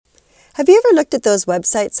Have you ever looked at those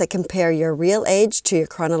websites that compare your real age to your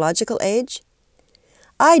chronological age?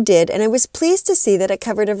 I did, and I was pleased to see that it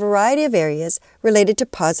covered a variety of areas related to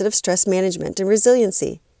positive stress management and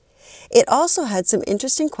resiliency. It also had some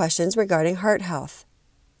interesting questions regarding heart health.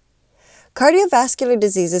 Cardiovascular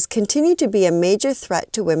diseases continue to be a major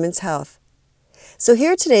threat to women's health. So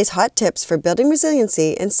here are today's hot tips for building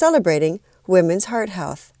resiliency and celebrating women's heart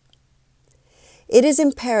health. It is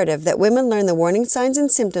imperative that women learn the warning signs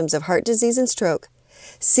and symptoms of heart disease and stroke,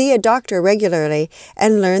 see a doctor regularly,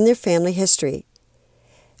 and learn their family history.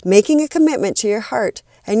 Making a commitment to your heart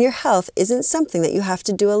and your health isn't something that you have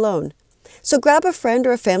to do alone. So grab a friend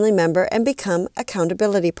or a family member and become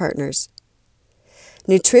accountability partners.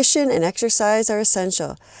 Nutrition and exercise are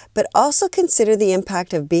essential, but also consider the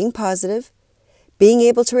impact of being positive, being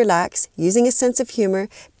able to relax, using a sense of humor,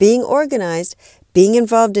 being organized, being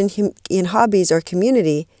involved in hobbies or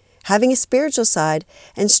community, having a spiritual side,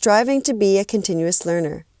 and striving to be a continuous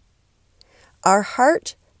learner. Our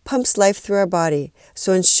heart pumps life through our body,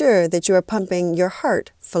 so ensure that you are pumping your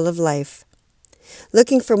heart full of life.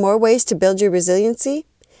 Looking for more ways to build your resiliency?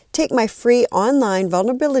 Take my free online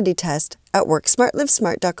vulnerability test at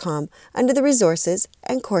WorkSmartLivesmart.com under the Resources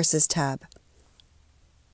and Courses tab.